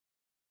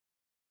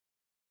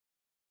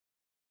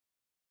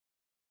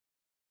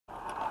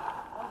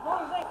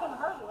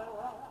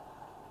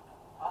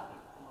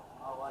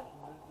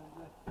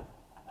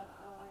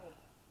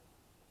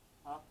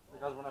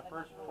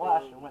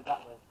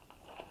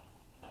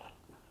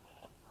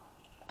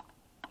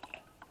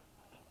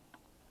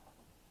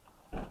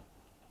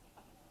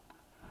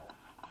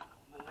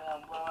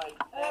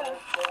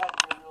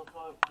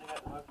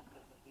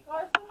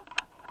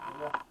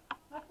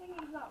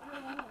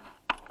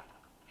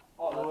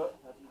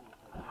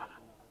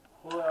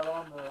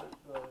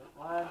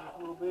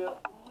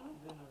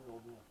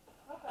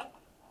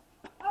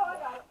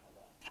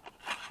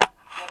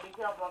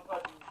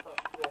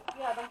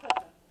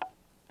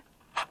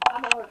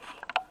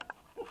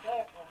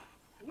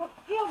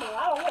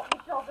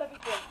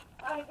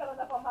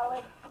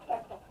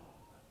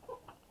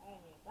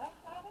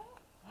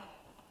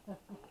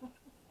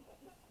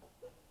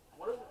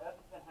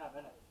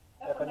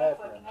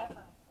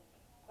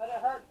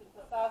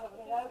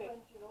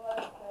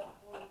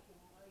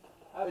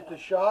a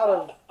shot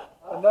of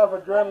enough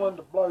adrenaline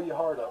to blow your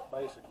heart up,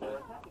 basically.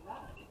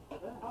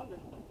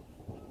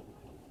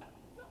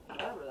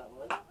 Whatever that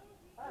was.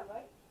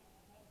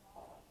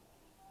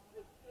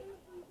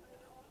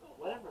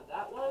 Whatever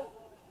that was?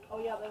 Oh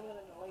yeah, they went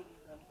in the ladies'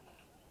 room.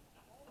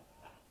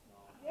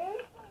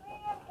 Use the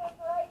men, because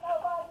there ain't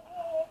nobody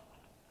in.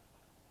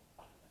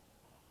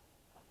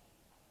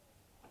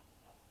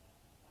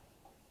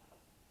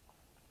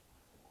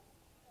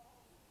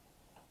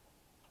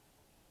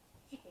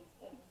 She can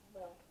stand as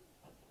well.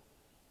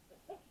 But I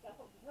think she got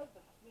hold of her,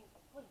 but she ain't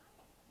complete.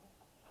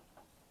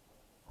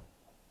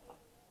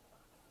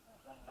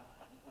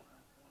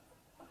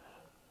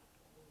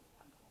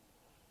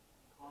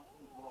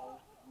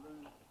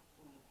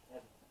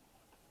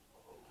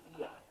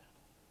 Yeah.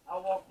 I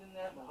walked in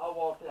there, I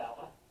walked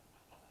out.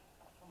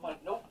 I'm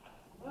like, nope.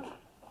 Oh,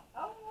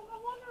 well, no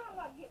wonder I'm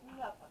not getting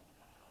nothing.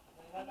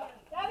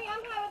 Daddy,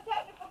 I'm having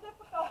technical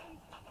difficulties.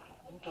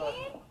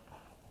 Okay.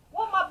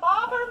 Well, my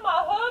bobber,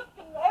 my hook,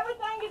 and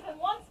everything is in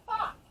one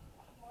spot.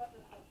 What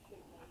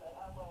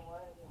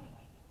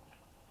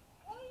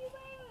are you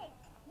wearing?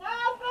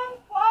 Nothing.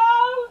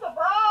 Clothes, a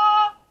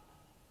bra,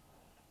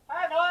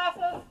 pair of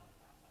glasses,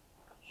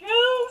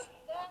 shoes.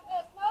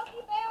 The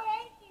Smoky Bear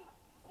ain't you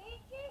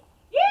stitches?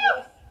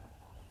 Yes.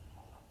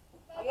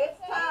 It's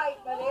tight,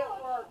 but it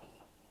works.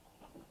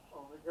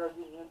 Oh, they gotta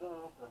get you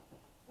done. Okay.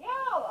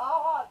 Yeah,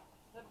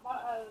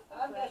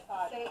 I'm just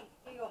saying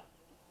still.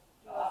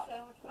 You want a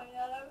sandwich made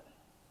out of it?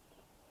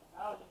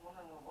 I was just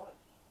wondering what it was.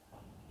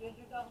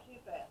 Ginger, don't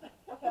tip that.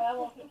 Okay, I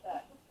won't hit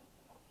that.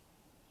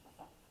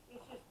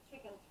 It's just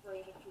chicken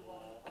spray that you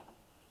want.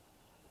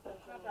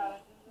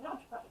 Okay. No,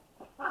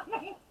 I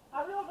mean,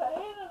 I reeled that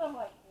in and I'm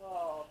like,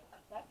 whoa,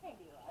 that can't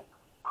be right.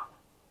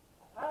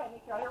 All right,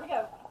 Nick, here we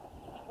go.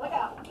 Look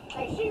out.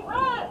 Hey, she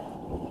runs.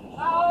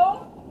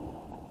 Oh,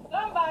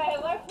 somebody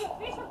had left his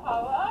fishing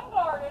pole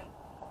unguarded,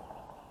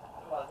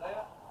 Who was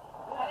that?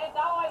 and it's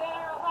all the way down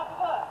there on top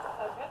of us.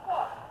 So guess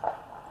what?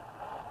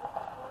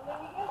 Well, then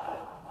you get to.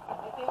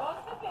 If he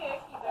wants to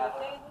fish, he better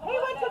stay in the He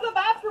went to the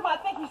bathroom. I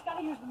think he's got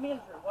to use the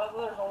men's room. Well,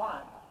 there's a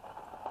line.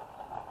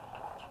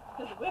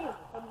 Because the women's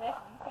are so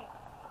nasty, you can't.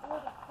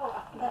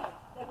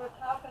 They were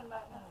talking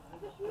about,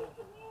 just use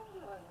the men's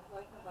room.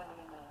 There's nobody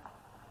in there.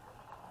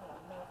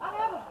 I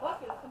have a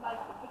bucket if somebody,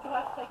 but you'll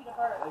have to take it to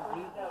her before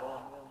you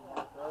go.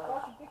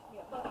 Carson fixed me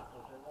a bucket.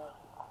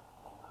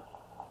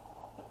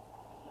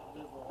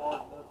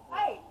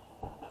 Hey,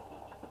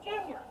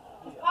 Junior,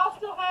 does Paul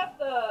still have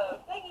the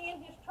thingy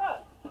in his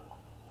truck?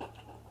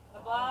 The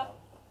blind.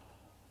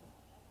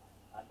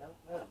 I don't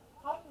know.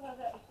 Paul still has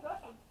that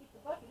instruction to keep the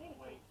bucket in.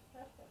 Wait.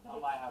 I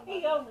might have an He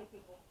idea. only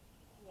people.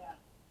 Yeah.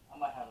 I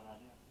might have an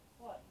idea.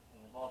 What?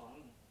 And it falls on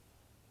me.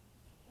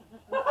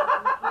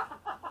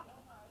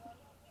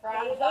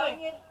 Try it on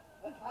you.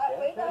 We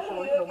know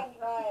you can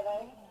try it,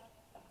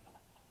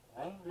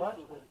 eh? Ain't much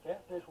because the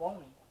catfish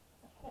won't eat.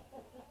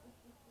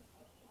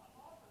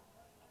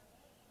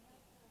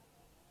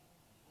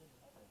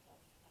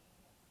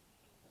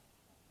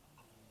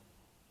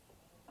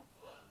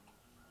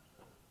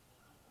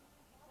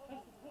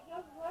 It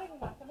does rain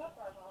when I come up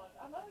there, Ron.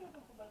 I know you're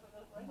going to come over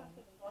those rain. I'm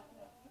sitting watching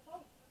it. You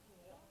probably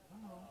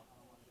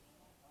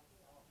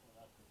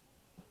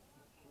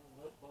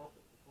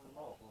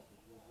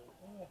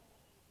Yeah.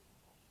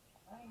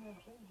 I ain't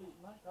never seen beat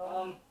my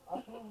car.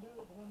 I saw him do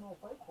it with no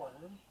fake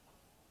worms.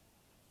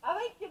 I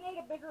think you need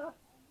a bigger,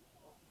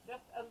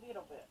 just a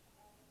little bit.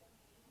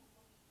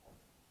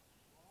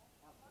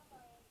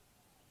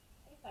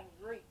 These things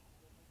reek.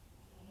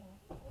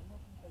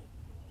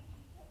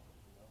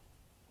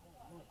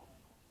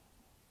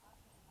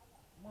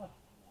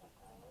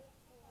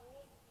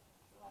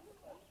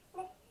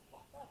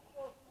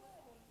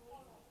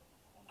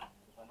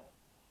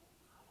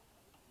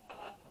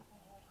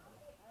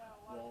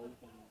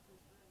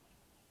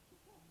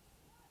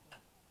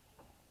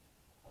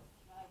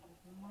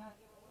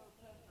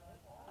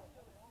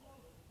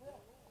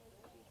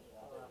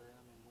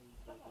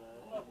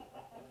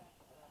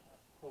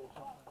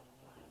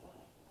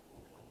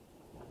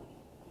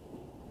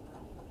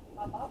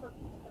 My bobber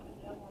keeps coming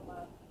down on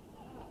my.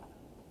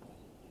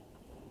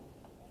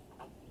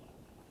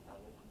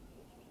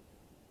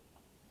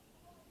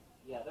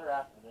 Yeah, they're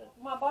after this.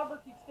 My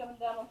bobber keeps coming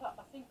down on top of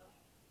my sinker.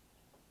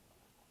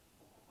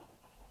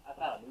 I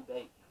found a new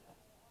bait.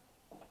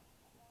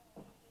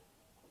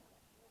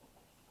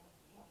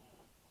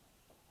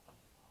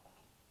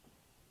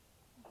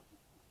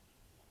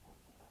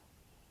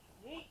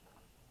 Yeet.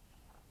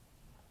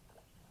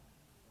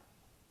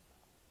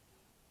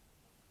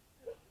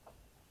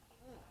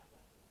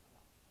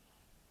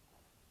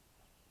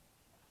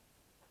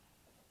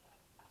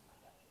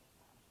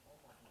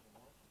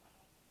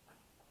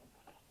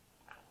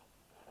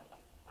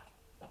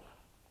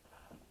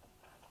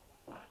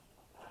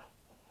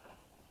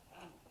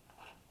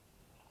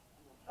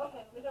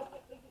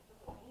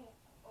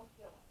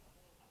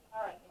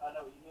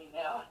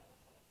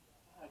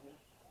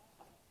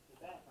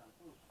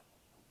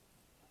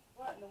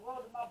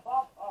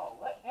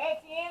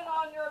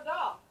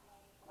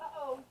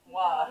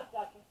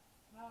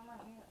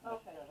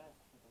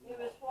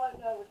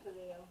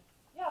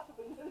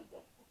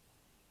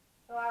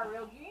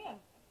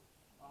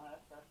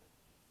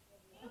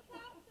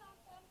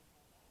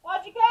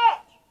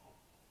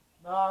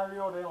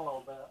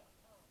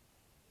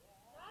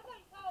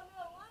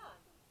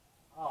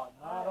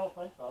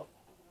 think so.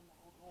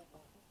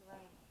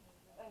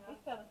 He's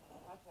coming.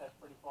 That's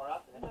pretty far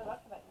out there. No,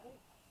 that's about to do.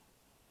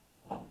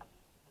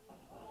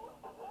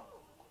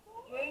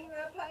 Junior,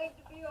 I paid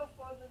the bill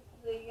for the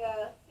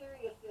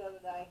Sirius the other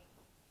day.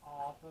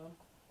 Awesome.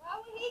 Why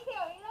would he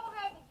tell you? You don't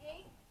have the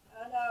G.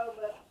 I know,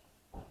 but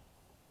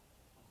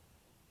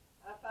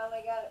I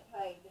finally got it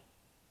paid. You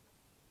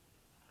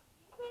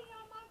put it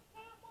on my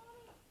account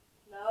money?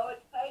 No,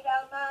 it's paid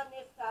out of mine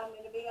this time.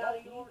 It'll be out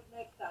of yours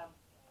next time.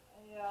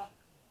 Yeah.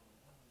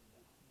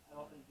 I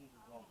don't think Jesus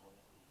is going for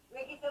you.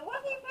 Ricky said, "What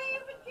are you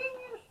paying for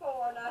Junior's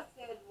for?" And I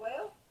said,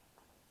 "Well,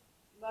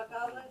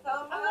 because it's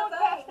on my I'm gonna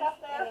thing." pass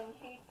up there. And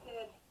he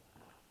said,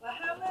 "Well,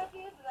 how much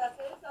is it?" I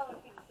said, "It's only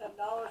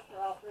 $57 for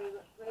all 3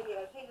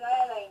 radios." He said,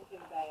 "That ain't too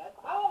bad."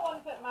 I want one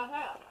to put in my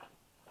house.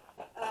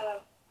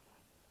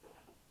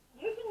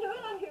 You can do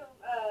it on your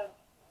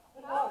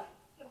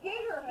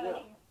computer,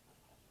 honey.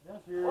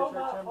 Yes,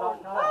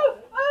 SiriusXM.com. Oh,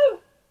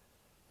 oh!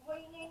 What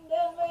you need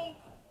done, Lee?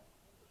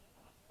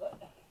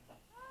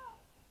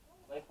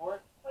 Wait for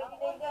it. What you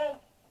need done?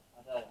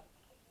 I'll tell you.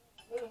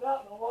 Get it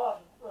out in the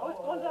water. Oh, it's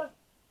going down.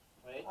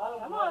 Wait. I don't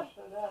Come want on. to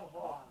sit down a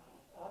while.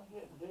 I'm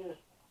getting this.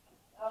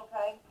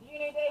 Okay. Do you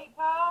need to eat,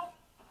 Paul?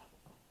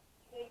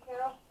 See,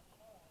 Carol?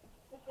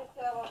 Put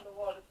yourself on the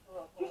water for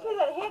a Did you see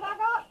that hit I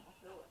got?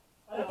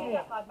 Thank I you.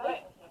 got my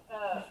bacon.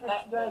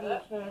 Daddy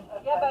is saying.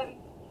 Yeah, baby.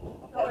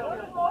 Okay,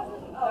 where's the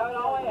voices? Throw it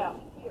all the way out.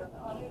 Here,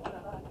 I'll do it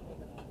right here.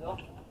 Still?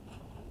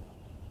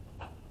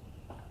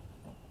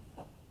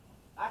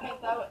 I can't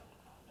throw it.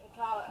 It's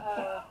all,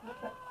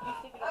 you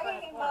stick it up I in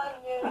give the you corner. mine,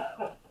 June.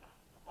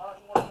 Why don't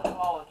you want to put them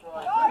all? It's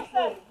right.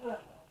 Garson!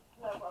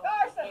 No problem.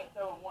 Garson! Can't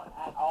throw one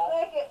at all.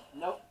 Take it.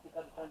 Nope,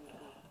 because it turns into.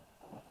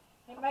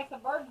 He makes a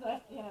bird's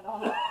nest in it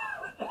on it.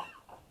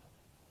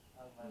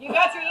 You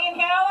got your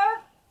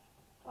inhaler?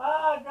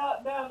 I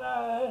got down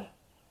there.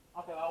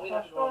 Okay, well, we I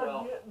have to go started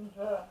well. getting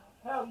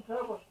having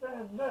trouble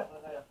standing up.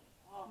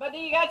 But do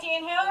you got your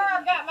inhaler?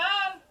 I've got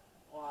mine.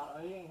 Well,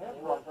 I ain't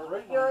having one for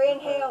breathing. Your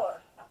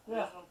inhaler.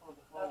 Yeah.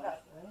 Okay. I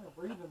ain't a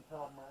breathing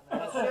problem right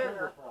now. That's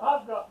sugar.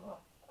 I've got my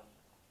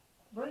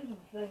breathing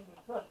machine to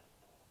cut.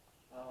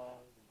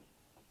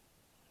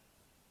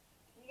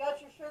 You got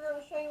your sugar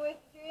machine with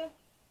you, Jen?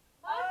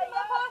 Mine's in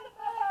my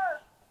pocketbook.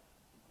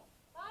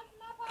 Mine's in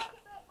my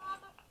pocketbook,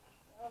 Mama.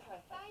 Okay.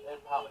 Find They your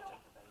probably needle. took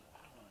the baby.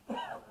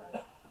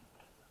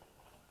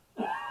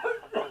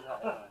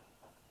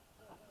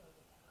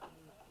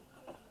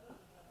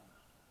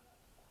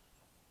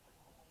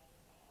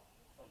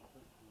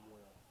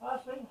 I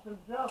seen some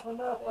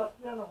jumping up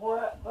yonder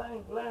where that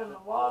thing's laying in the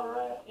water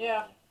at.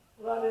 Yeah.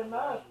 Right in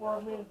there's where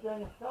me and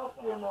Jenny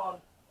talked to him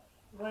on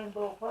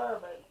Rainbow Fire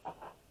Base.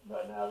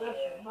 But now this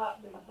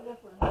might be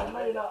different. There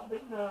may not be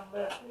none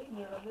left in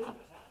here either.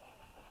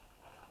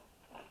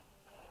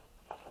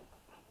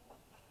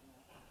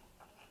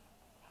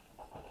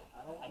 I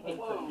don't think they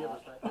give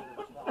us that good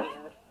of stuff.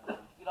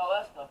 Get all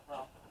that stuff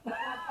from.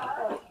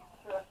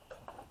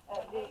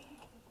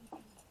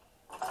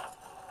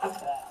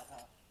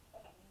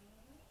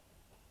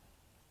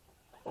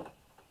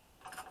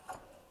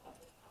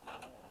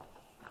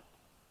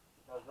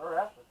 Because they're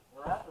after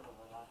them.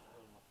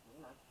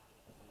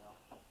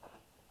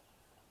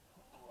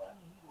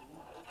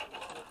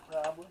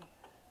 Probably.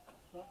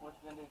 What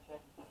you gonna do?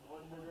 Check the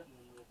blood sugar?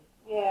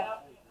 Yeah.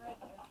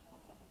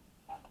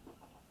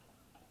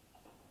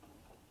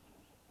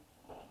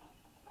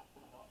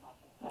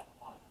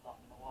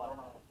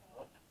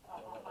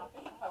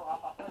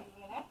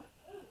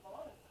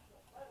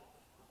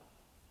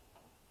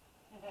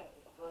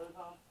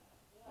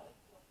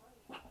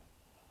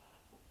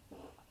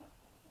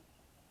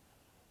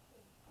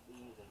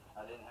 Easy.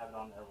 I didn't have it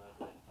on there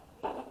with it.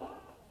 How's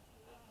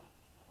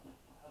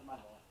mine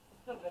going?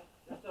 Still good.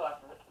 They're still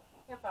after it.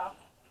 Here, Paul.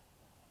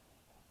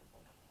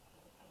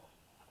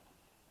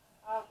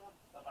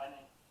 But my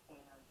name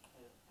cleaner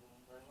is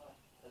doing very well.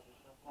 This is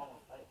just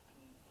normal type.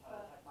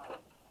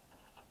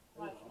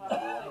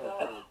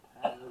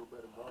 Add a little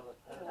bit of garlic.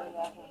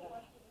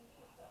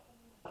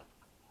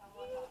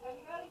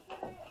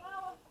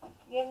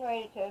 Getting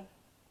ready to.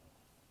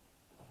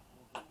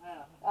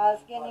 I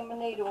was getting him a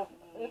needle.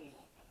 Oops.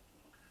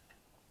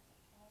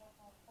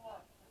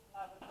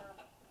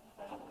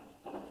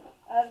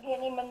 I was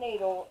getting him a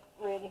needle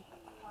ready.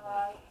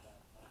 Alright.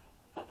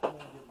 I'm gonna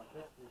get my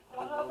catfish a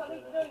little bit of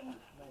extra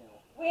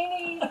smell.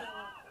 Winnie's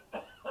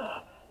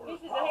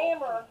pieces of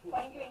hamburger so I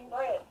can get him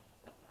bread.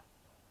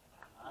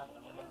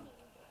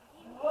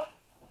 What?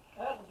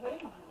 That was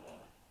easy.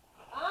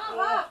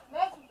 Uh-huh.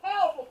 That's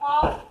powerful,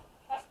 Paul.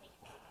 Trust me.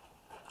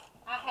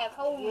 I have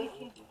whole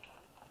issues.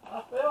 I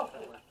felt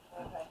it.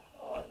 Okay.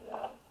 Oh,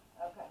 yeah.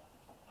 Okay.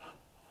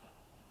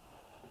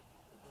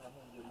 I'm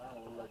gonna get mine a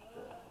little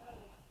extra.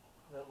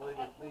 That way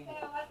it'll be.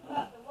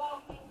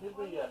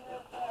 It'll be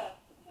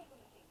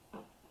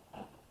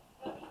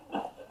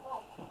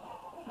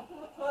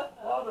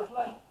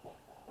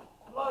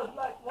Water's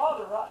like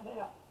water right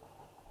now.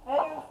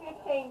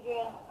 115,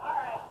 Jen.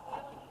 Alright.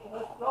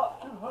 Let's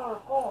drop 200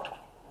 points.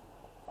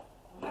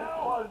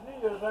 That's what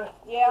it is.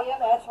 Yeah,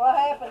 that's what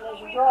happened is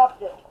you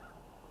dropped it.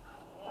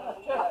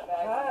 check the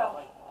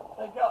cows.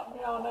 They got me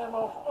on them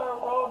old spur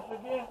roads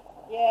again.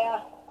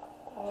 Yeah.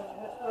 And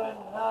it's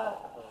running high.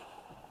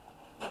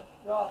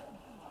 It's dropping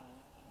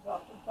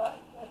back.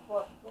 That's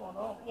what's going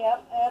on.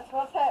 Yep, that's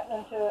what's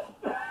happening to it.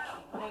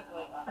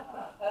 Wrinkly.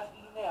 That's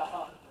you now,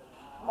 huh?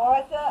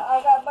 Martha,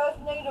 I got both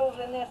needles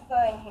in this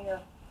thing here.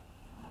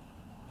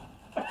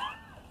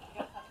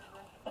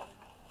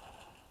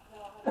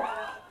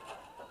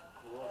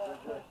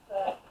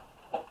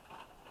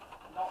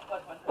 Don't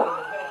touch my drink.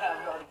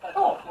 I've already cut it Oh,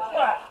 off.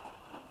 crap.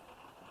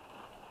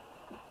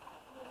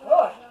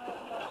 Gosh.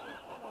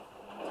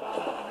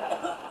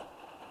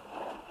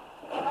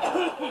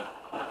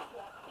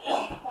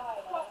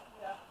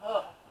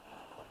 Ugh.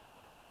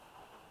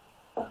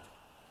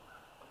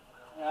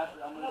 Yeah,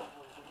 I'm gonna.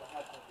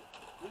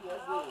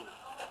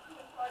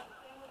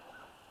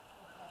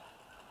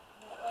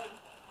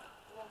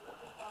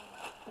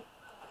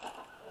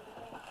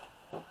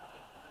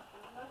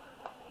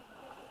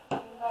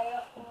 Anybody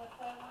else want a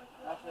sandwich?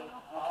 I'll say so.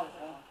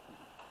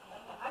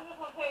 I just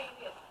want to tell you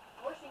this.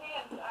 Wash your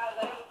hands out of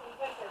there before you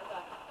touch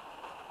everything.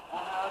 I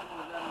was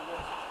gonna grab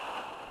this.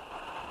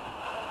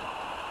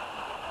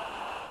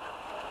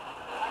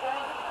 I got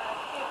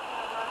chips and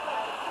I'm running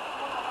out of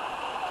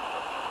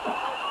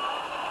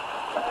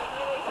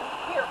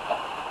Here.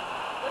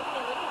 Look at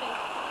me, look at me.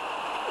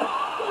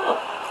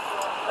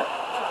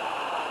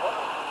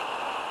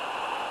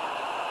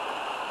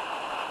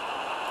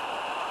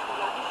 You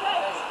got your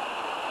shakes.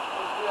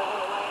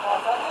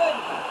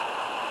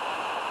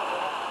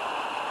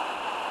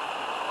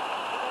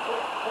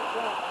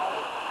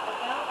 Put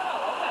down the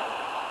roll, okay.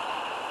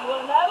 You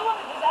want another one,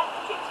 or does that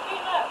chips be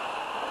enough?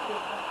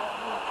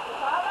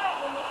 Try that,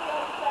 and we'll see how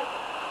you take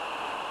it.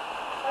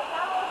 But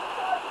now I want you to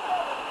try it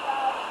together,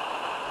 guys.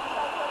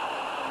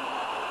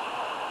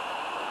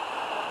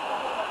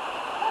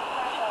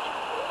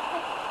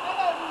 I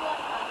gotta do that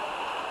one.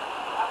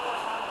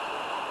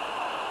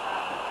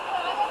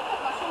 Well, I gotta put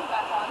my shoes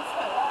back on,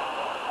 so.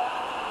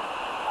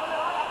 Oh, no,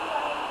 I got you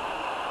right here.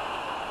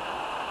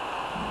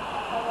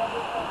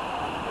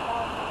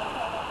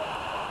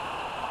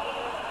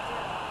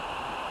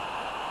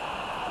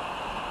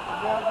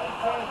 Yeah, big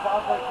chance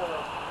I'll take the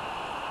water.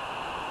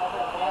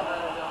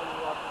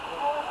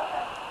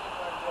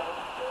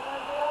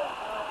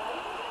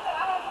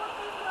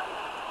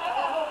 I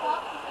got a whole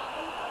box of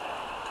something.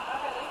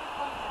 Okay, leave your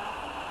phone now.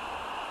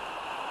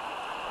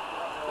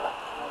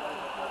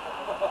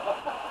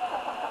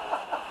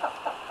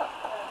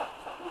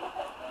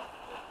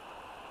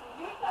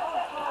 You take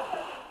that, I'll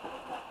take it.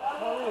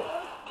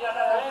 Yeah,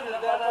 no, Randy,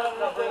 that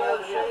I'll bring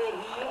over here.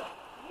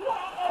 You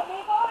have that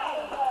big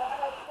oil.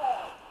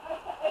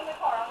 In the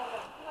car, I'm gonna go.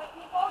 Like,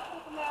 you both can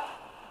come out.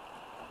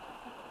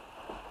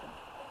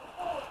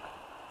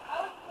 I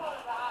was going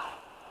to ride.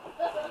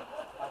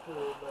 I put a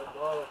little bit of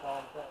garlic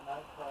on that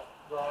night,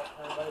 garlic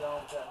cranberry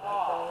on that night.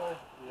 Oh,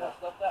 yeah,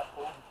 stuff that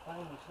full.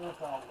 Pain the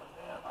slip on with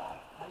them on.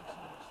 Makes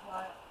me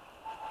slack.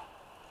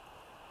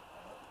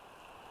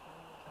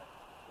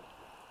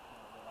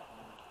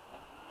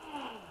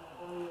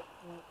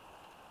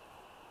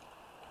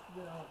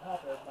 Get on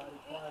top of everybody,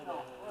 quiet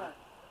No, there. right.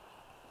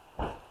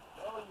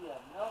 Oh, yeah,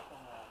 milk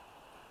on that.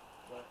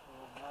 But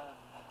mine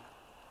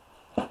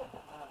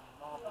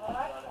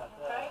Alright,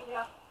 okay,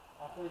 yeah.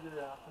 I figured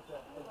I put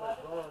that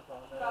garlic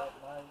on there at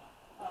night.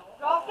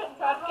 Dropped it and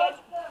tried to catch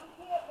it.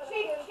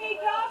 She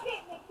dropped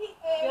it and it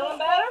keeps. Feeling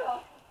better?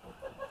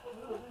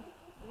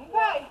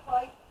 Okay.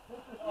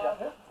 Yeah.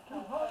 It's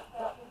too hot.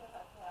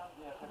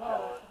 Yeah, for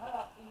sure.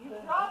 You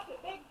dropped it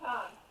big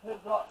time. It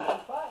dropped too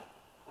fast.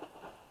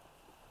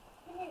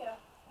 Give me a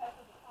pack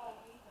of the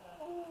Halloween.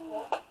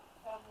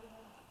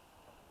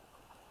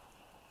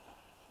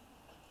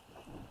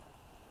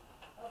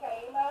 Okay,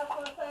 anybody else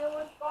want a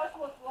sandwich? First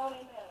one's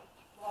bologna mayonnaise.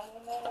 Bologna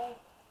mayonnaise.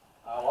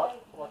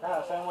 What kind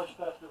of sandwich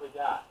stuff do we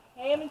got?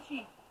 Ham and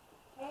cheese.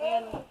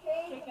 Ham and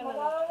cheese, chicken and-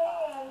 bologna,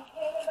 and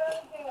candy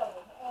butter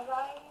jelly, and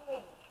Ryan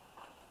wings.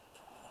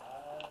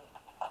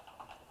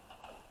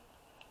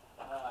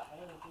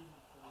 Ham and cheese.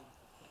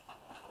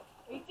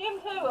 Eat them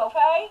too,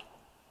 okay?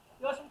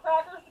 You want some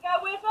crackers to go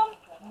with them?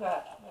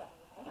 Nah.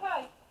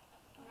 Okay.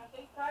 You got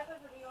these crackers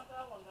or do you want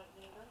that one,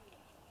 Ginger?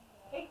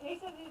 He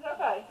says he's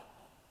okay.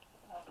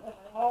 It's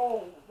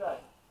cold today.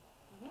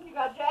 You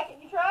got a jacket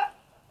in your truck?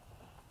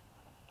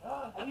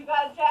 Huh? Have you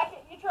got a jacket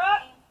in your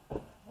truck?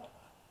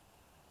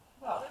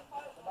 No.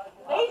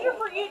 These are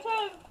for you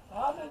too.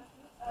 Robin?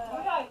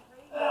 Okay.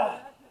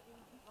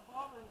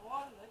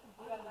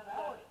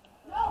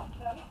 No,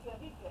 he's good,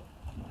 he's good.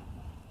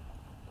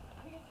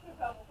 He gets too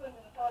comfortable putting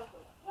him in the car.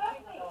 Trust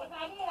me, if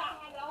I did, I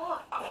had it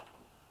on.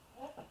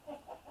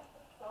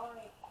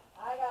 Sorry,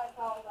 I got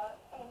called up,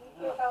 and you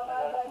took all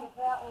my jackets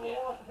out when we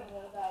walked the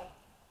other day.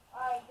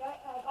 Alright,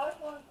 first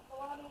one's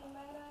bologna and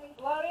mayonnaise.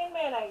 Bologna and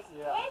mayonnaise.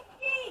 Yeah. Where's the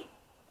cheese?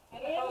 In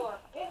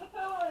the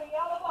cooler in a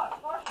yellow box.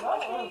 First Y'all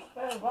one, cheese.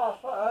 understand why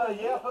something.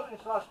 Yeah, put any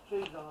sausage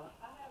cheese on it.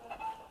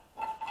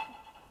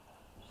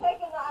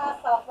 Shaking the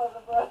ice off of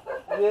the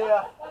brother.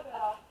 Yeah. Look it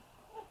off.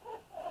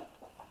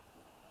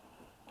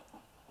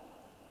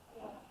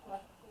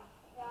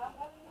 Yeah, I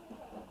got it in here.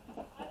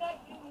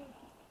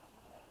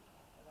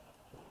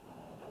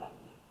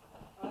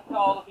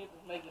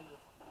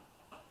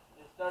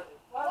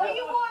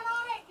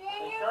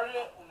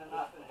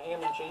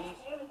 Ham and cheese.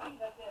 Ham and cheese,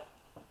 that's it.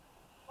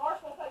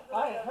 Marshall takes the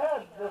I ain't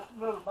had just a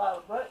little bite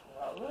of breakfast,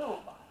 a little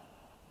bite.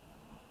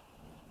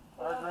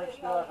 Our drink's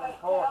still out from the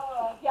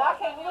car. Yeah, I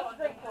can't look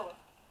drink cooler.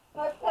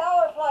 Let's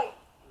tell her plate.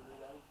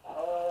 Uh,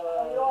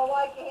 Or you wanna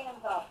wipe your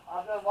hands off?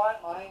 I've just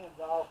wiped my hands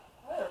off.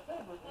 There,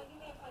 people,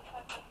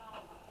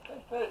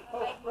 they said it's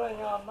supposed to bring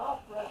on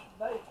off the rest of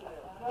the day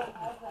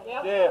today.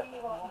 Yep. Yeah.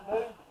 You want Do?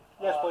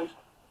 Yes, please.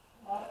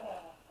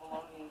 Montana. Hold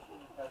on, you see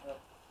me catch up.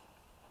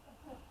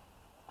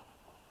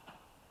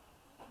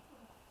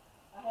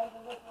 I had to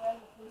look around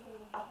to see who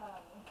was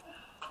behind me.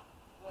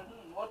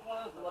 Which one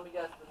is it? Let me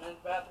guess. The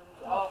men's bathroom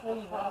is I've off.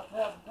 seen that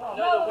happen. No,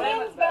 No, the the women's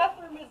men's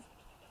bathroom is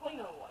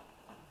cleaner one.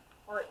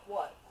 Or it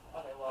was.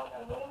 Okay, well, I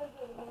got The it. women's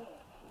or the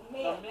men's? The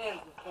Men.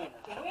 men's is cleaner.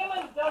 The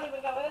women's don't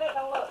even go in it,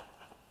 don't look.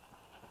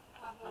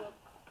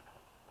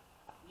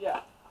 Yeah.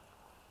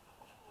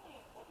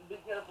 Be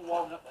careful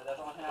walking up there. That's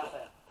the only thing I'm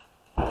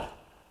saying.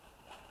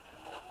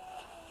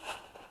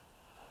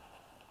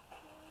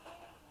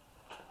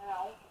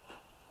 Ow.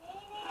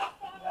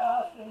 Yeah,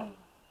 I've seen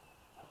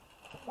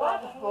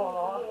what was going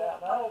on down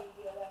there. Oh,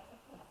 yeah, that-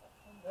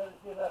 Better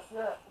get up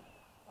there.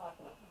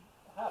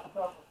 I have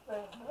trouble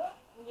staying up.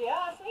 Yeah,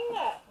 I seen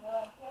that. No,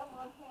 tell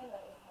Montana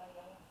is my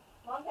name.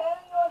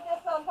 Montana, you want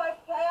this on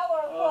paper towel or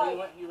a Oh,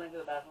 plate? he ran to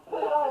the bathroom.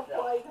 Put it on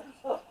plate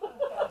or something.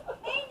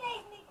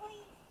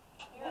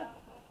 Here.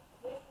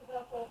 This is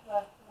up on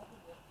plate.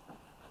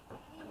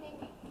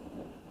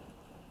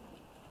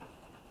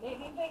 Need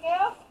anything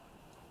else?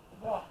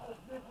 No, it's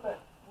big place.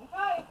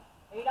 Okay.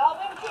 Eat all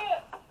them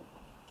chips.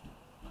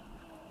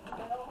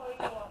 Tell who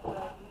you want,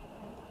 baby.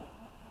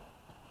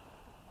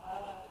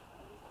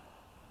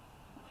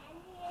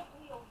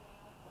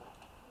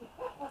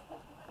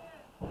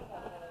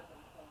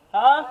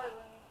 Huh?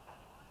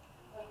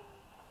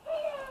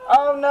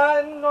 Oh,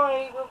 nothing. Gonna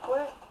eat real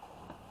quick.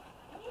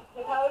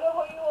 Dakota,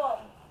 who you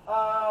want?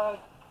 I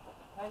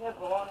have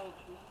bologna and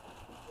cheese.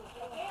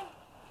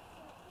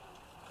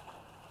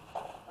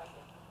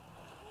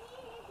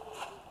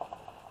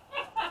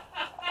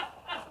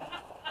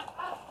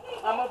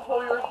 I'm gonna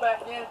pull yours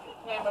back in if it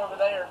came over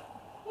there.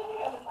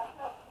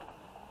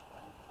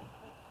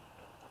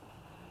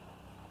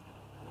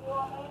 You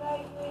want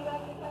mayonnaise,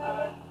 anything,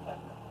 Dakota?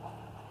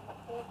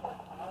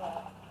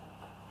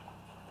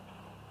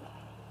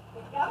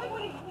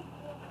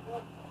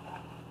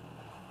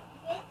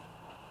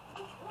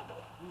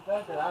 You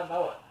think that I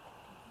know it?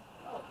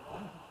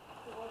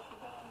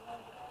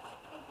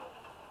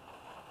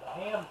 The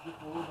ham's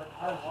just a little bit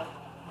crunchy.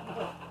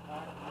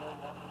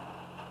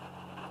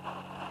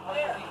 I'm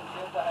just eating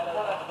chips I had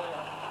over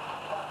there.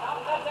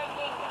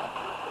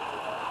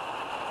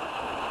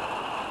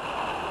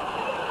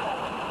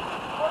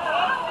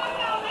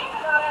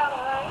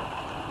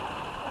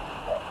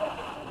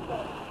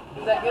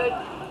 Is that good?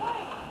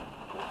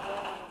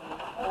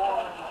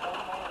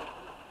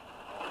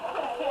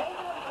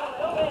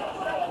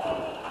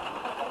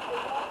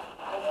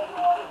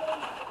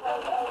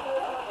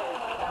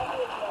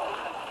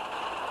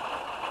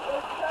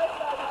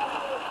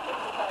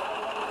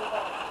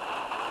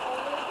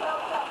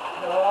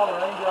 You know, all the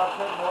raindrops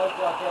hitting the lake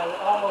like that, it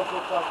almost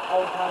looks like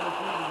old-timey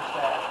TV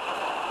staff.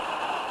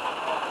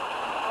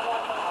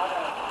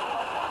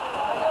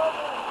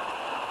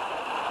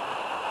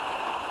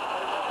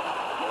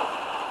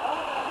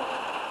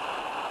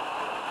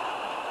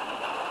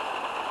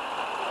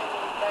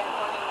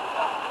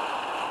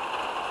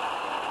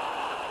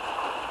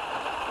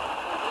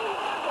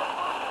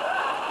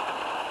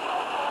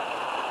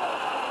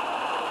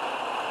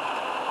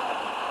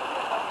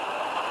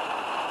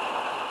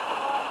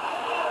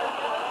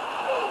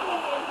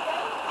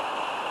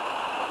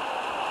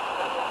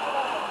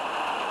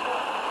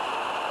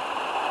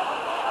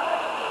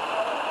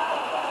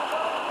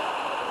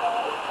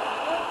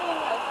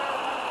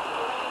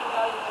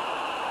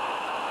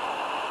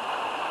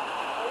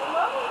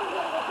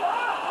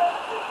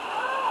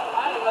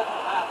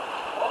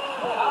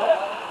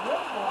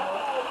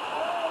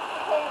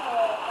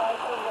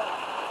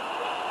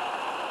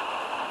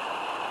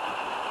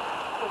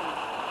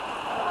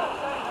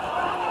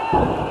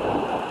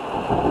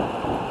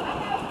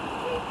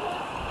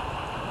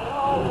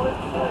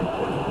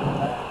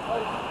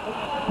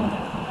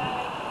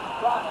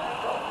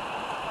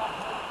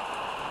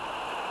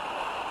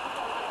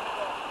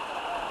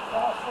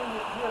 I've seen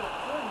it here at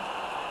three.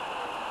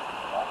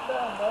 Right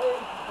down the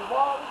edge of the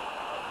water.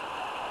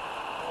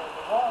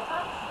 The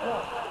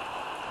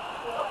water.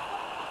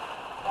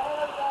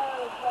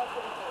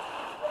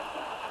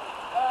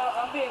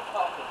 I'm being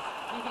cautious.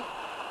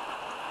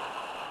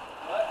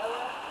 What,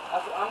 Ella? I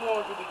said, I'm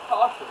going to be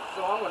cautious,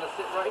 so I'm going to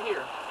sit right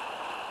here.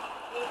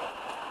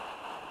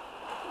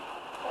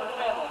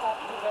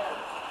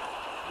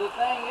 The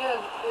thing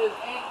is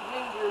Aunt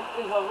Ginger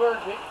is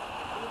allergic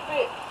to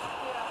fish.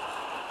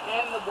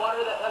 And the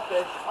water that the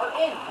fish are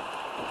in.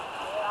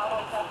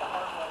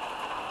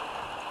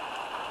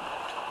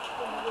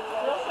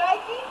 Real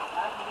shaky?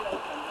 I can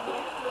get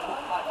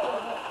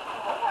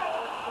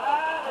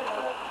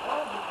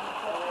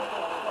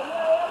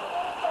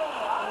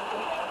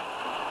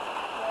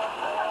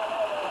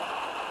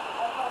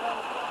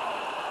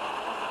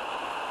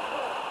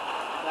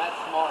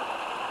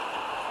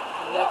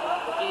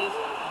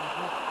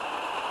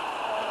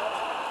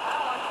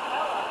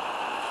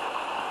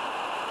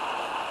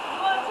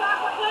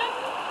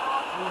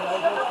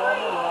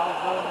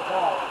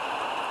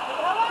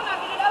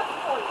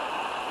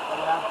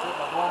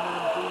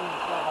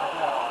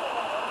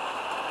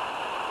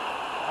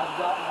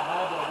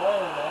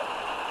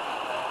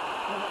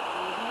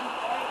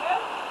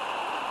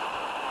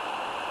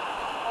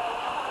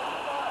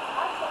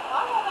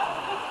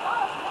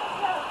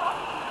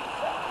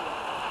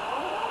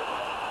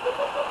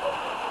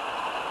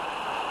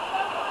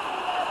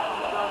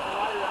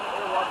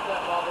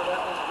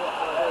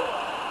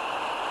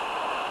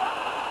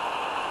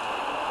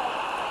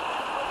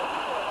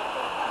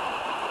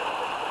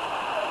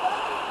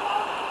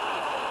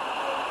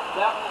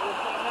That one that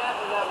came out,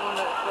 or that one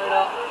that's straight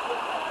up?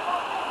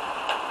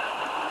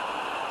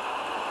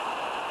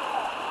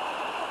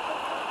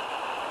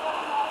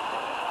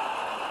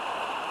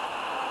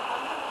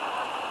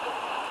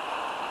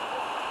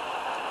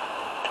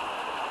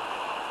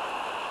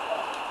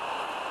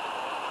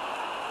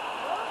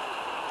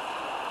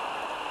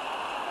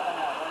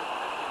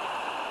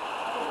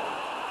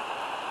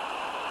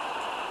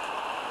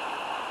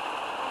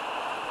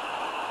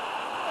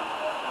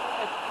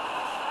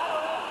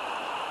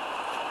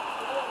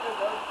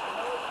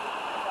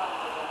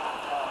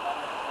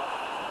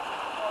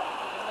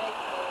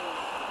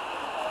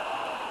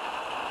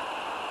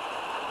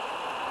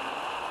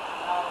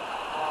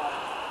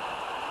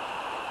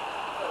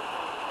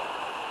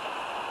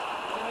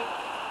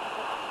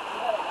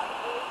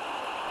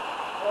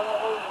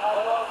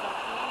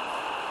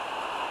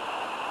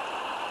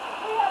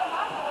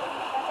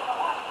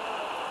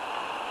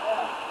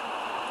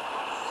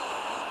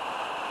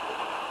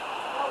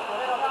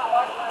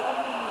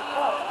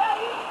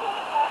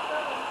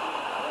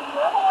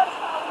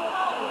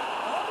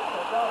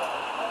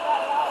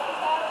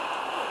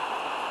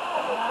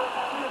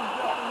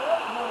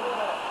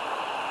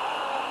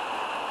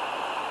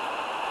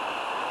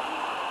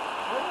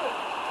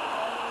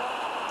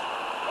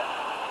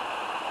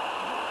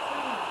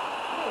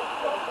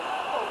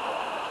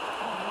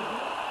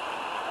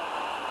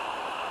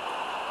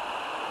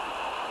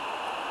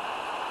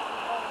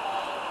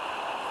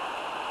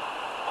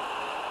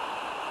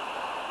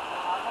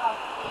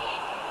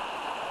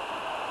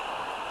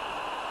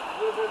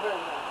 Very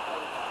nice.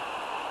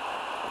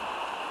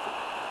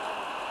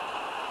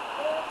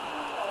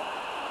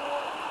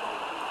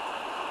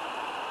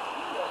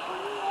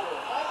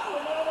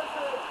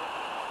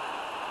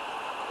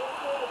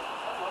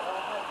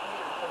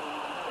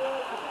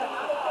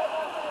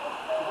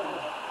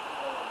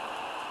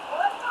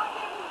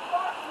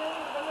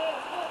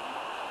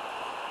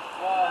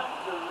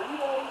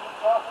 Doritos and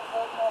chocolate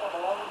coating on a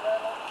bologna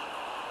sandwich?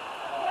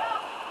 Yeah,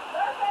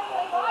 their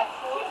family likes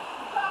chips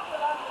and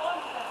chocolate on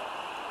lunch now.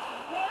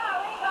 Me and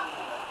Irene got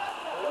to discuss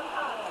that one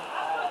time.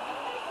 I told the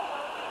people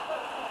when we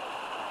first met.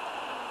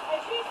 And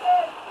she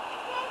said,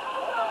 "Yeah, no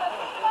problem.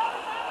 Think about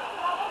it, sandwich."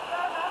 And I looked at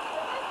her and I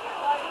said, "This here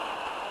lady,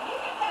 you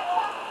get that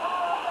chocolate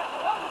bar off that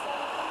bologna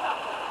sandwich and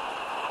chocolate."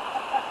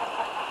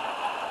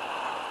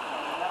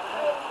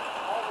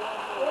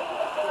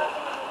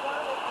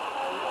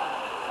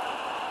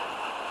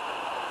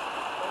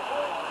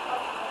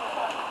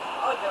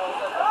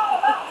 They're all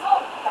about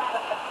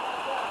multitasking.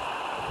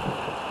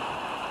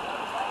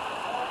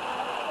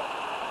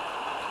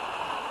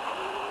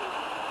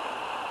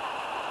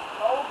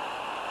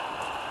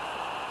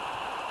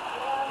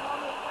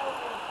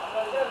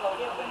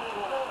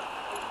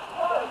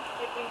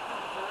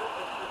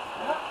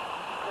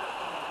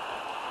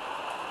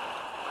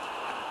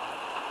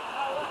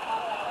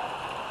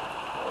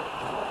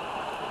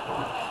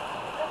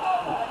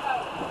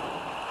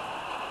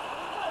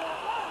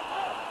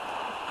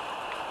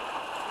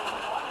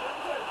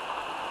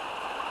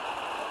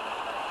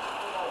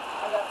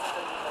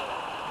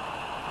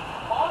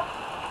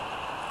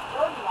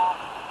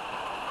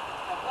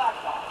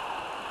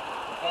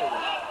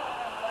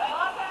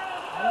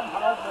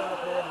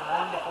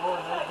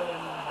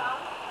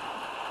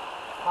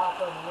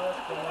 Popping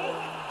left and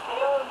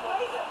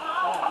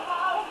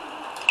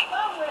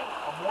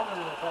I'm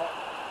wondering if that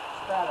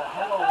spat of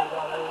hell we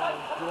got over and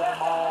give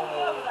them all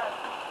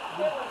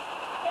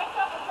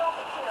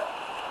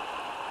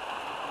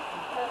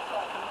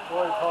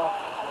boy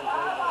coffee.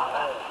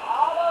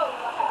 all over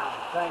the house.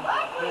 Thank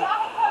Luckily, you. I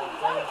was home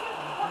late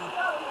before she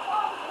got in the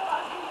car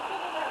because she was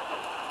sitting there.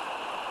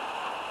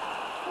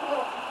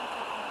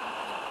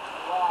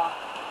 Wow.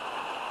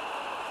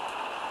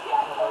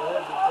 Yeah, so I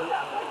was close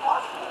up and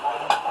washed the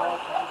face before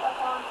she put that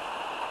on.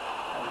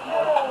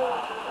 Your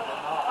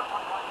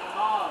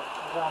mom.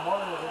 So I'm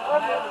wondering if it's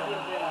I'll never get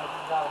got down.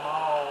 them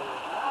all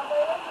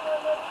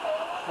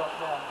shut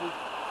down deep.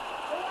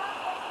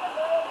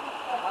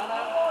 I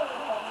know.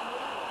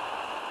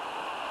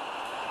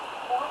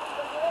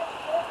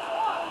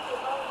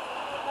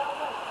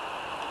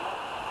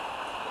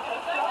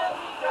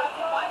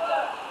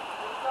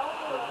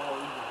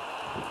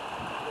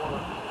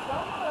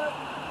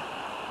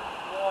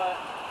 What?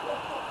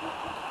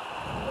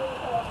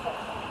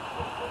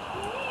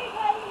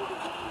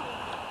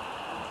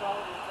 It's all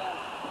your thing.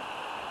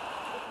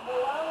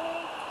 Bologna,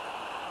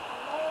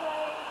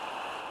 mayonnaise,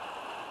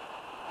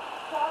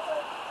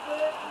 chocolate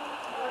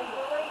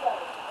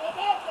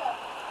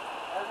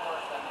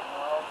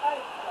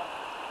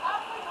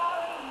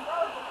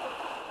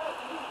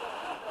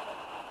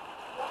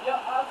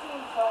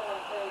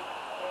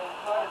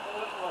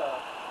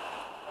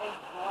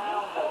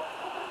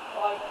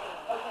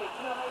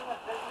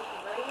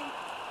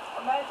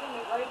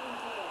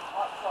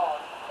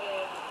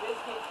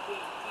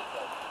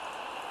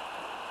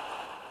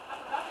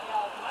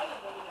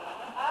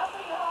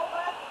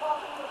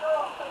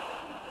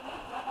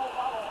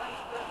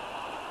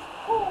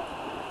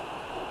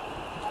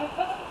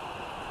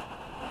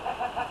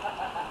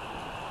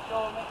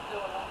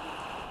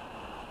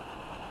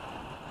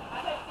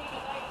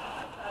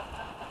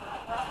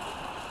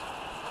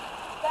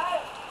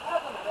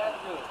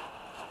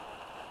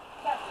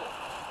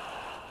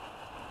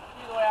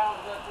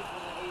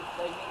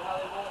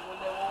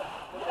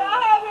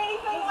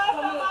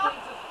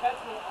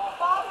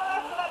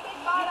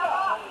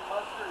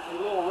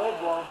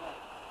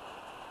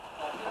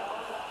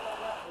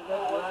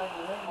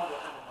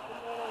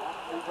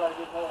He's trying to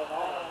get more than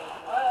all.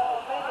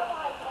 Well, maybe. I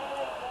like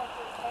mayonnaise best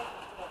with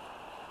bacon chips.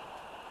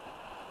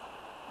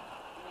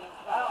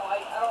 I don't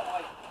like. I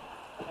like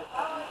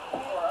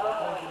mayonnaise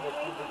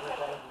Things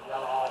you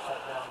gotta all sit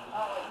down and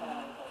I don't like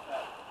mayonnaise like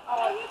that.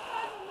 Are you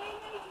trying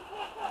mayonnaise and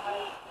ketchup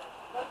mix?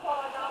 That's all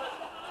I got at the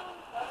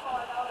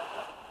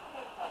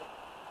pig place.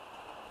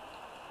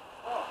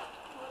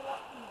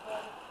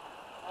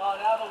 Oh,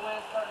 now the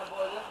wind's starting to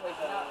blow this way,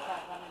 so now it's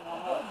trying to come in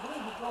on us.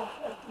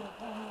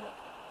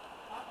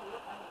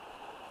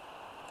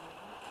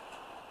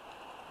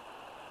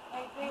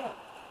 Hey, Jim,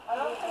 I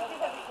don't think you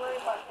have to worry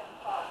about getting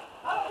hot.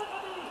 I don't think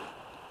I do.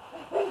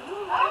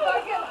 I'm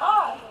not getting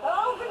hot, but I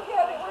don't think you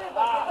have to worry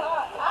about getting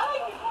hot. I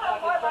think you're trying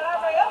to worry about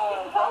everybody else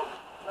getting cold.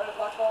 Red and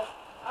black balls?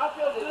 I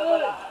feel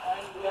good.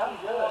 Yeah, I'm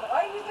good.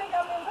 Why do you think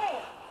I'm in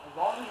bed? As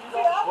long as you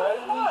don't sweat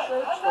in these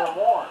shirts, they're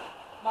warm.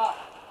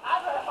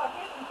 I'd rather if I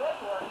get in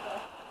February, so.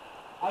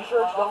 These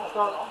shirts don't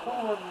start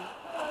cooling,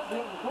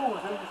 getting cool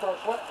until you start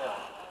sweating down.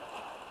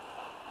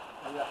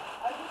 Yeah.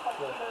 I just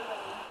like to do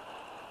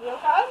that. You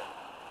okay?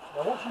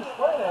 Now once you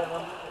sweat in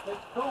them, if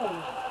it's cool,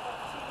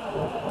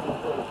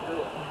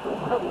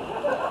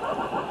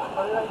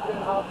 but it ain't been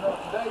hot enough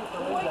today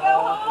for me When we to go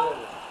have home,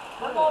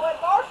 I'm gonna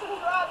let Garson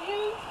drive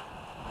you,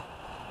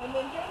 and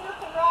then Junior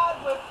can ride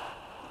with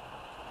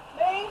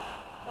me,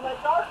 and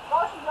let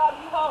Garson drive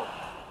you home.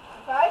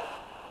 Okay?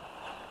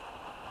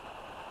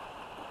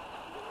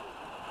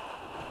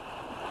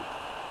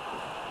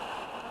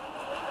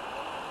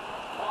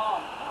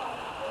 Mom.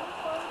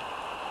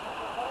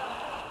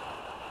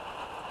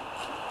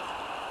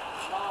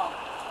 Mom.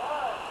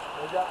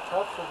 They got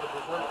cups of the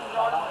dessert. Hey,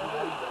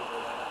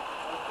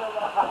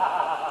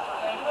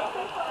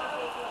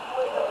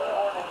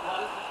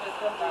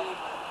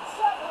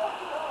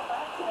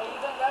 you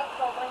think that's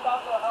gonna bring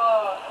about the air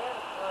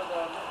or the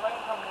rain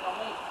coming in on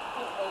me?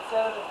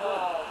 Instead of it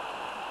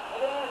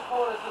ain't as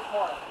cold as this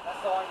morning.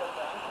 That's all I got to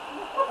say.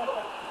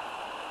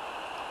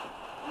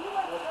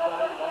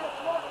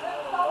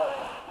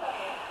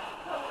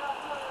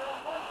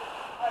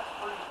 That's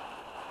freezing.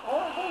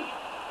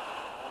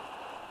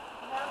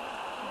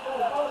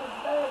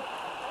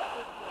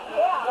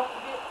 Yeah. Don't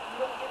forget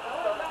the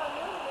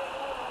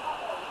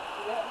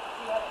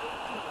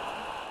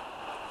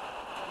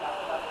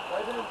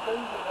They didn't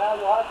season now,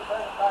 you'll have to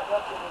bring them back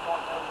up to them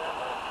like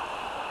November.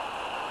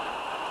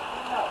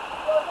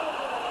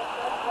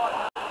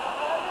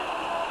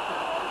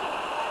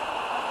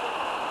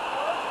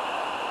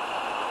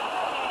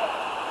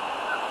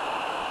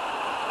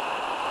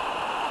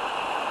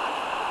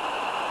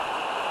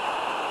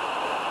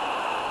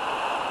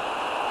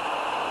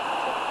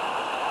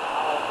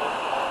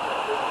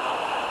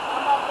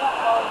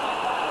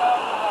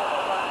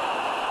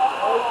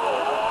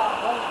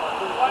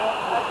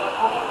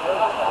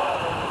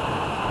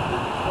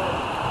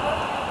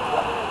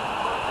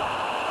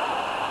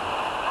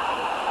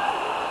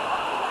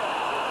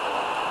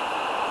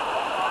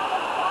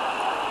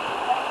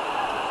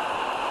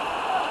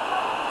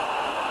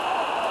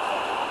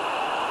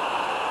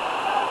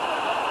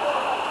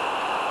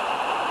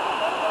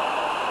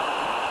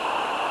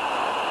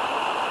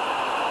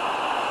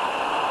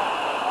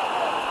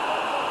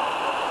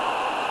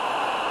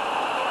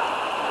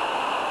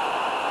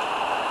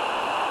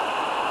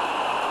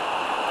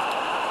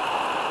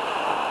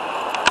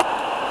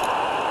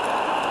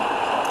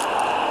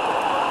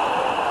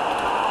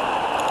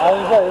 I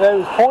was like, they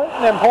was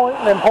pointing and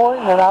pointing and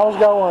pointing, and I was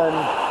going,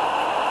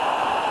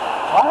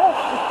 what?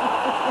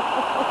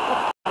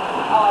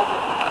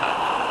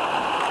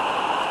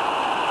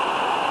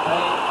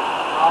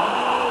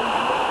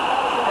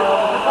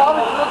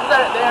 Probably looks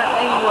at it there and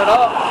angle it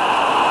up.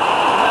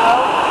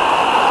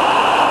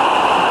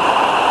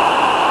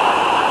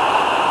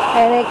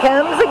 And it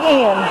comes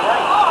again.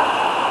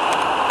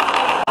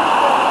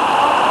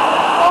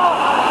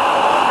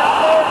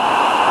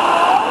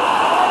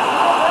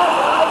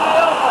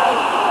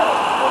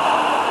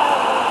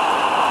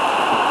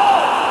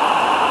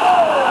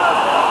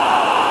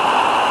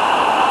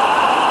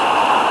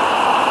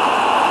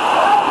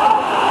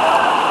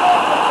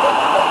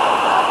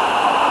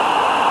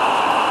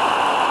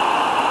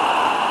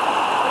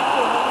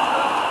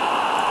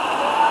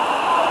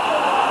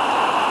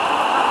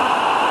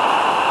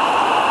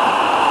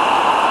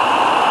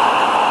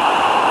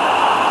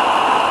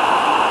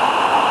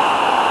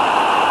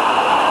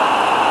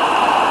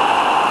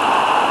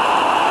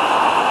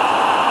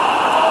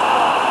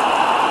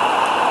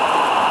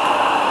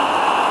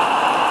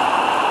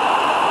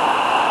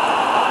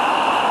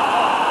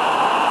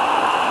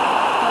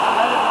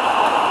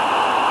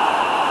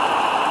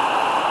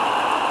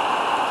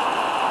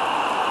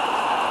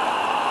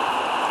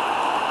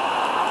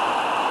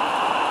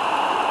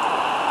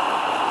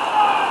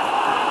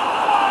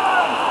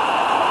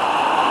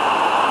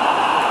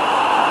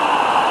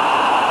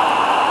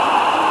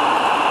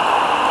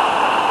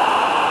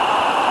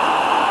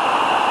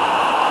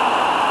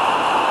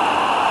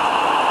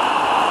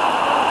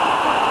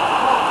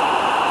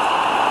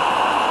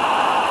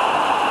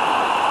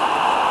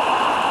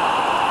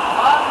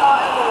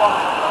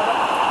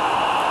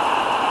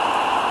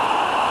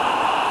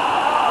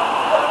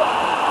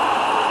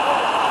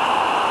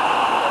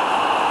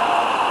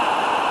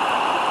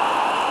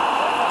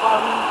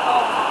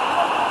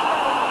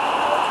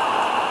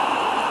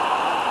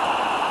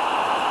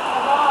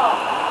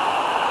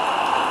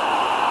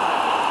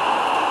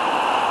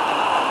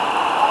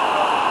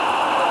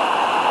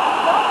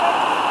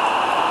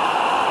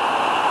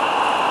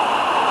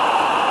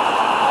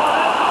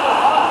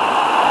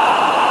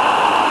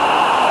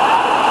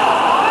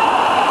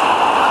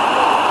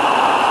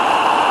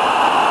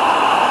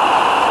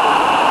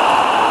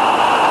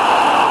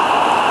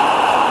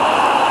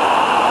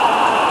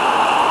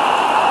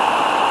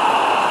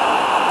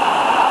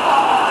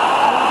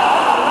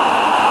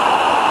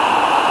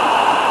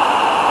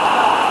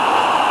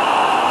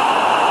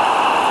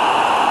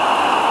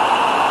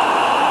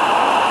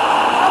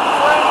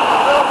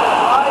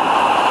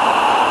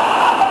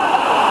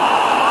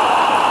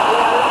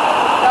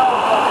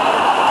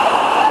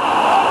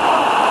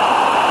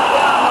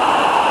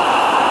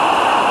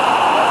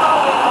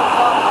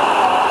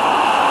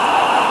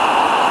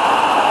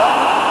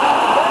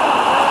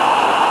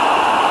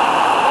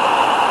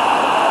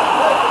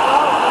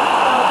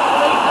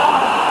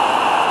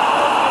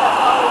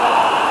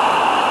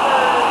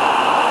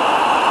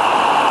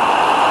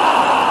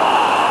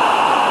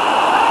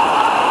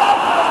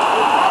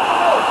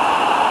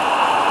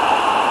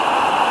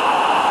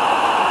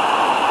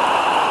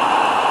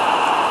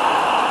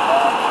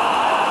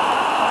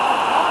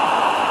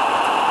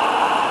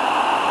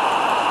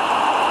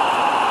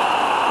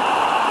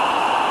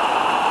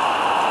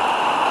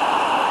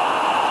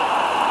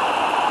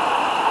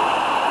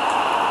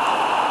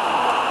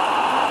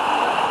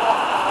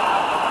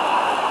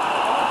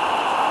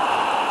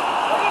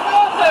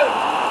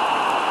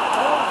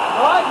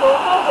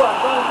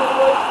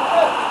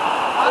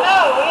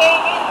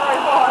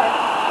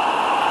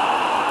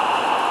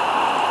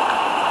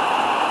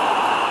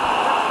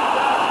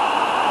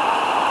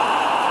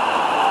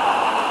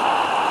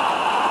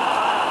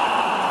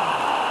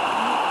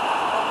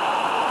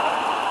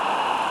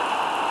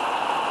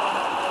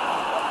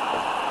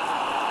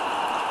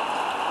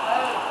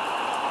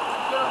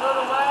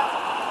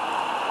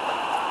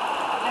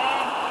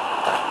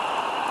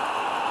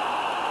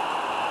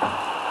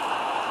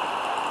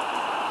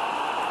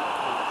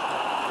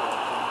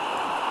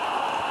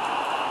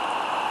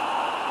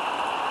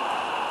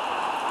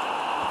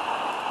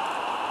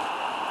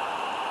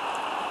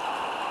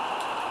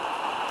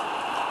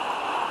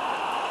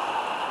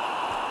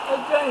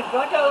 James,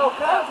 I got all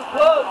kinds of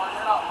plugs.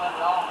 You're not mud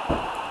at all.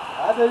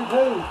 I do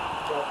too.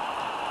 But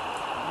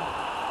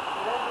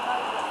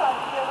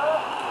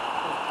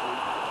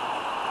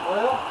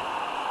well,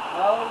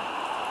 no.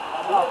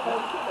 I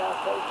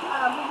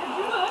figured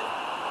you would.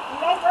 You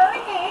ain't very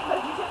big, but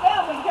if you sit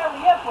down, we can cover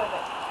you up with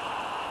it.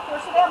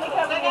 Or sit down, we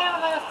cover you. Sit down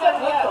and let us Cover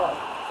cover you you up. up.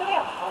 Sit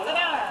down. Sit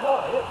down there.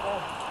 No, it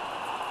man.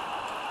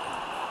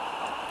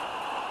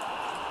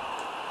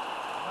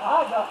 I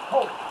got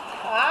cold.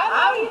 I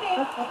know you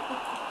did.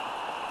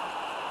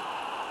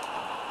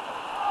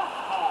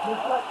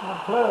 Just like my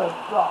blood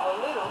dropped. A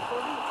little, so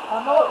do you.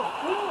 I know it was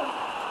feeling.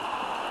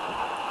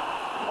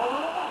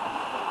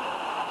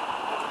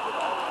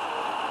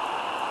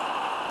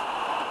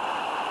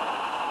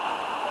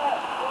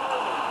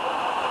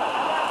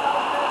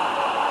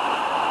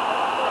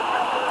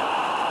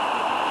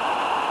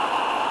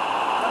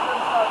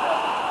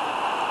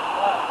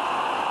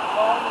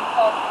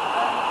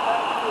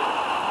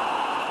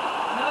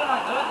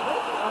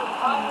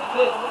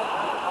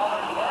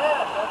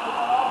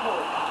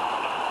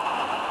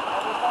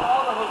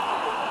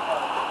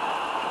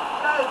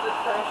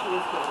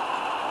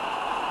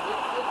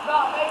 It's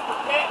not made for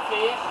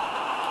catfish.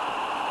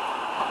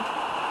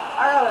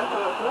 I got a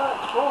hook.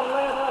 Don't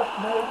let us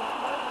know.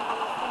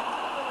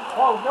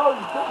 Oh no,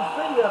 you couldn't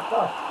see up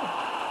there.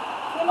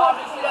 Mom,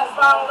 you see that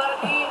spiral that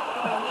it did?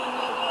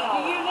 Do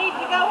you need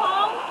to go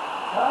home?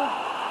 Huh?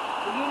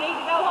 Do you need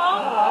to go No,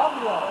 home? I'll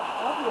be all right.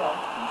 I'll be all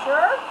right. You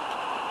sure?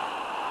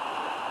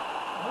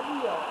 I'll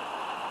be all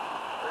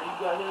right. Or you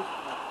got his?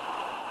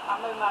 I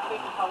moved my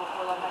fishing pole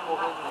before they made me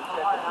knock it so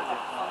hard I had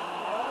to sling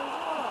it in.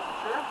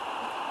 Sure.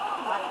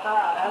 Right.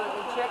 Hasn't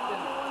been checked in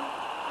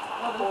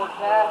 4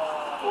 casts,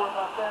 4 or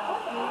 5 times.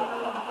 I mean,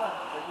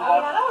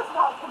 I know it's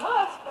not from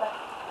us, but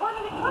where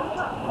did it come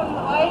from? From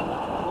the lake?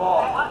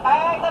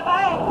 The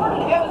bag. Where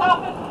did it It was come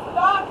off this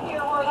dock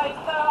here where they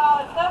throw all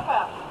that stuff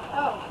out.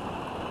 Oh.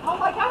 I'm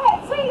like, I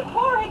hadn't seen it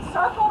before. It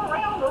circled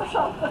around or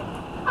something.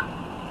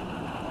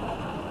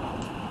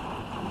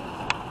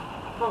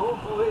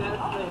 Hopefully that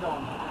stayed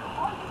on.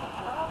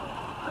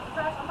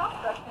 I'm not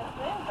trusting it.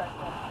 I'm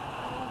trusting it.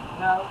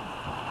 No.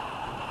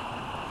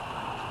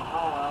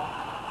 Oh well.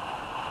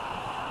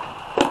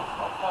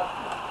 I'll touch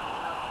you.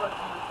 I'll touch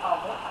you. I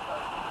won't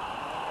touch you.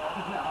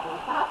 No.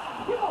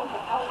 You don't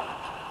know.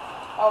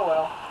 Oh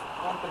well.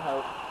 One can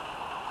hope.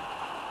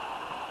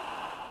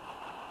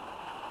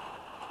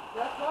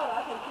 That's what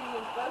I can see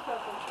you both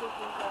of them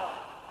fishing out.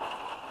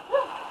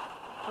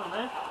 For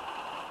me?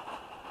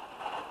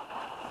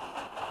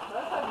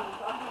 Both of you.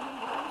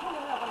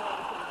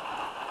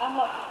 I'm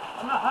like,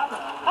 I'm not having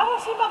it. I don't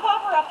see my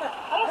bobber up there.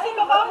 I don't see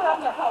my bobber up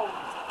there.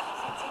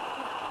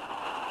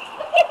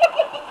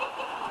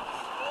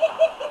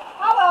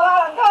 How about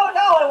I go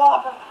golly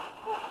whopper?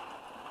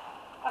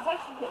 I was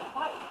actually getting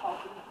fighting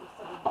coffee with this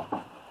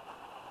thing.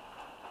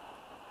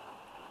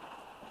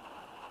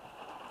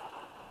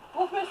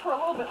 We'll fish for a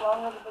little bit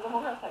longer, but then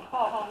we're going to take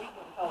Paul home. He's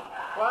getting cold.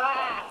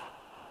 Why?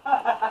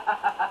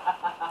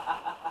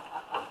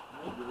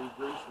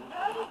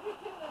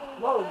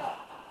 Whoa,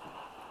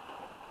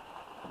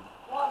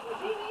 What was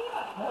he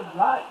leaving? that's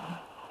right.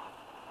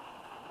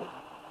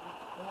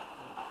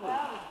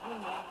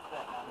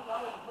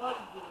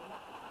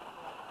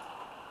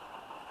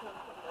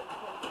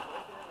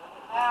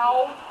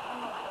 Ow.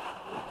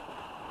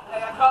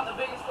 Hey, I caught the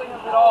biggest thing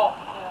of it all.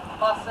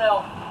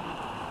 Myself.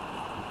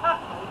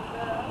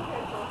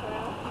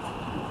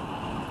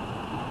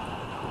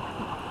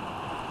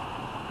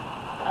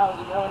 How's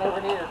it going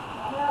over here?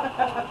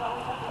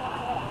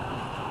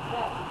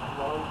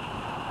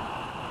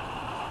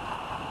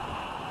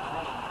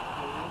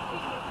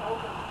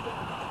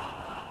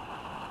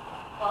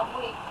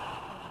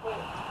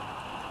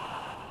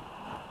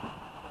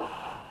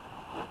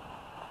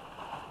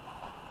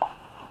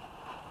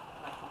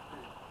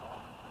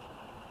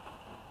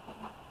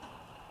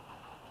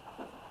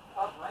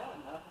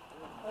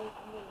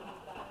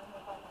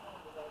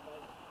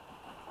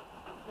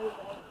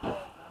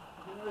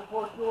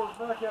 Report yours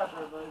back out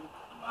there, baby.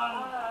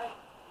 Alright.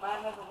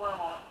 Mine has a worm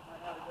on it.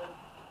 I gotta go.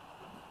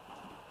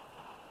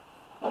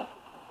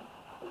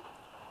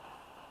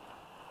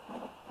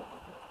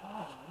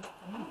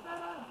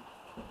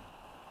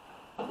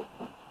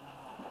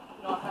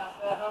 You know what kind of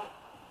fat hoe?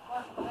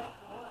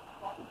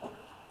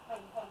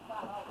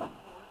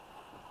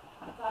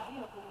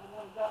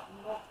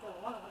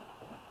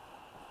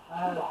 I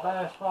had a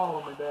bass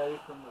follow me, Daddy,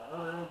 from the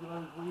other edge of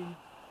those weeds.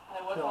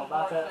 Hey, what's Tell one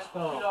about more that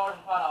expensive? stump. $2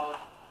 and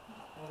 $5.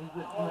 And he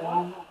just, you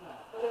know,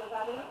 But it was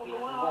identical to the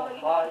one I he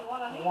already won't had, bite. the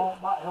one I He needed. won't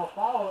bite. He'll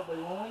follow it, but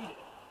he won't eat it.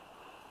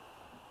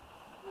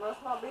 You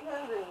must not be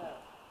hungry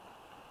enough.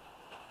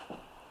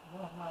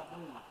 Must not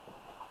be.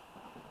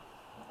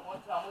 What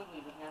time we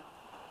leaving here?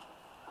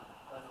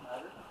 Doesn't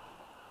matter.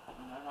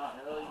 No, not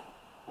really.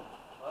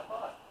 What I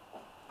thought.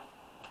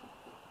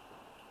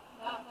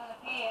 Not gonna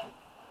hit.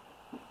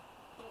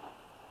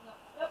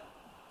 Nope.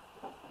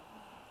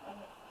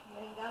 You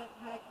ain't got it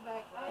packed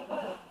back I ain't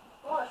right. gonna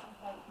force him to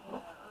take it in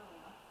there early.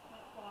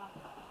 That's what I'm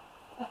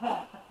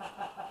doing.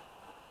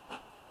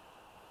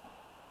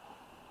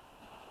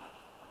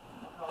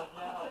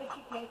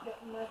 ketchup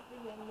and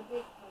mustard and the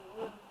big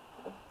pool.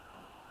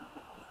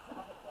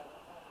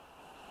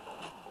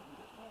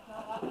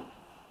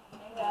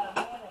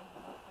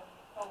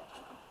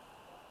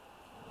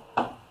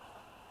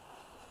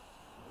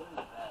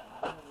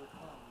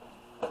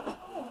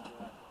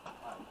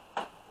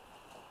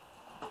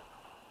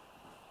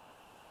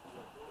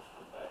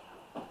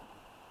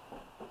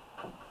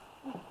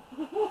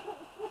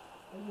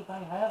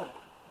 Everything having it.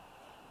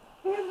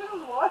 He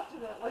was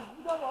watching it like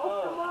you don't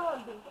lost your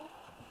mind, people.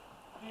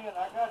 Jen,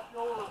 I got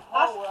your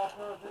pole out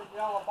there at that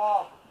yellow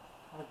bob.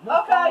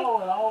 Okay.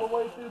 Following all the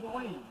way through the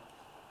weed.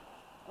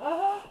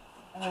 Uh-huh.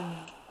 And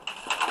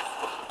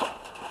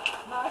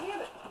No, I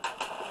hit it.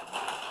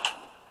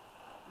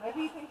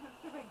 Maybe he thinks it's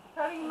too big.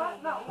 Cody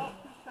might not want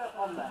to step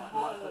on that.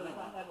 Might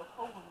have a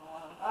hole in the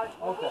line.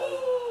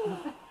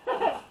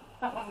 okay.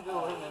 I'm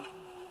going in.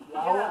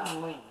 I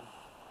wouldn't lean.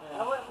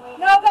 I wouldn't leave.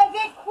 No, because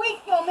it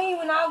squeaked on me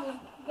when I was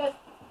just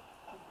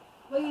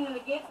leaning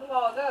against the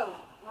wall ago.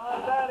 No, I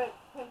got it.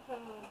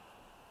 Pinching.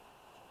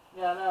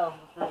 Yeah, I know.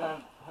 We're going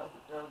to help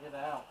the girl get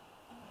out.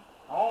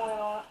 Only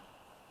on it.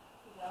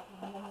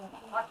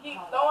 I keep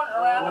throwing it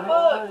around the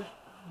bush.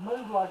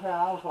 Moved like that,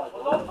 I was like,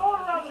 Well, don't throw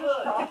it around the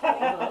bush.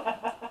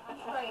 I'm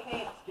straight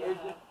ahead. Scared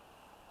you.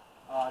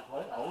 alright,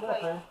 wait, hold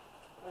up there.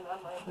 When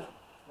I'm ready.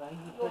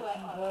 Things are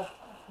fixing to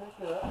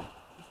pick up.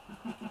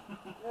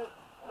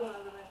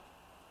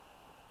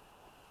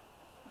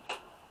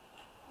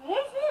 What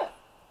is this?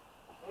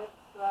 It's,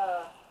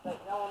 that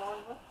yellow and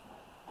orange one.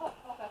 Oh,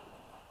 okay.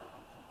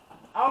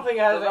 I don't think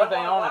it has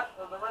anything on it.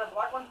 The red and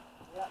black one?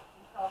 Yeah,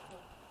 you toss it.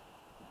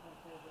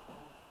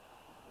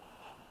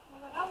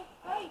 I'm like, I was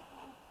straight.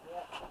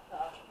 Yeah, it's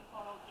toss.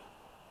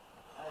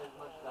 That is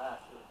much size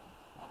to it.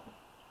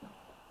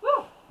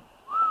 Woo!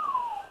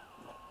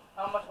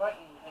 How much weight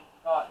do you think you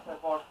caught so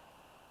far?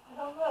 I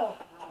don't know.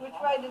 Which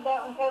way did that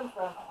one come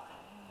from?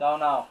 Don't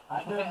know.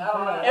 I couldn't I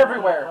don't know. tell.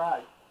 Everywhere.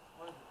 Right.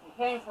 It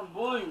came from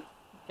blue.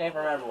 Came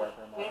from everywhere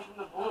for a Came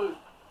Oh,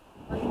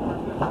 from the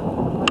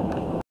blue.